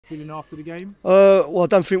feeling after the game? Well, I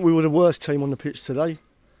don't think we were the worst team on the pitch today.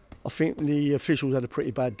 I think the officials had a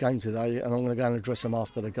pretty bad game today, and I'm going to go and address them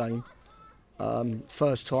after the game.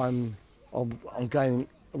 First time I'm going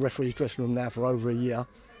referee's dressing room now for over a year,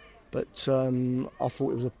 but I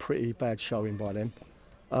thought it was a pretty bad showing by them.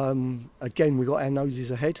 Again, we got our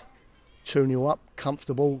noses ahead, 2-0 up,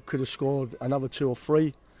 comfortable, could have scored another 2 or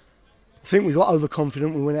 3. I think we got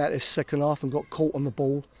overconfident. We went out this second half and got caught on the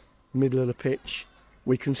ball, middle of the pitch.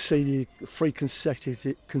 We conceded 3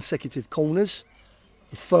 consecutive corners.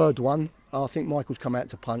 The third one, I think Michael's come out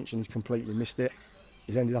to punch and he's completely missed it.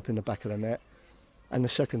 He's ended up in the back of the net. And the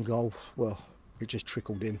second goal, well, it just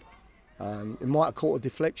trickled in. It might have caught a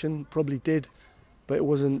deflection, probably did, but it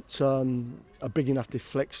wasn't a big enough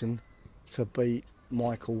deflection to beat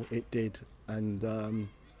Michael. It did, and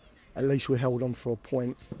at least we held on for a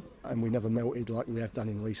point and we never melted like we have done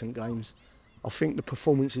in recent games. I think the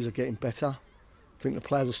performances are getting better. I think the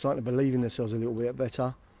players are starting to believe in themselves a little bit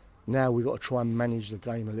better. Now we've got to try and manage the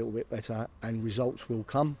game a little bit better and results will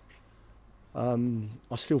come.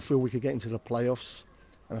 I still feel we could get into the playoffs,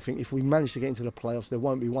 and I think if we manage to get into the playoffs, there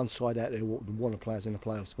won't be one side out there who want to play us in the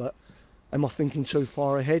playoffs. But am I thinking too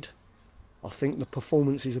far ahead? I think the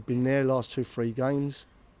performances have been there last 2-3 games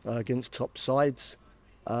against top sides.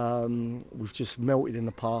 We've just melted in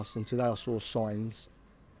the past, and today I saw signs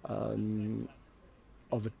of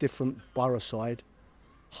a different Borough side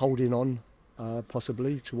holding on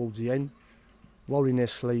possibly towards the end, rolling their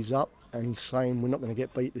sleeves up and saying we're not going to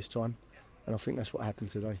get beat this time, and I think that's what happened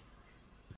today.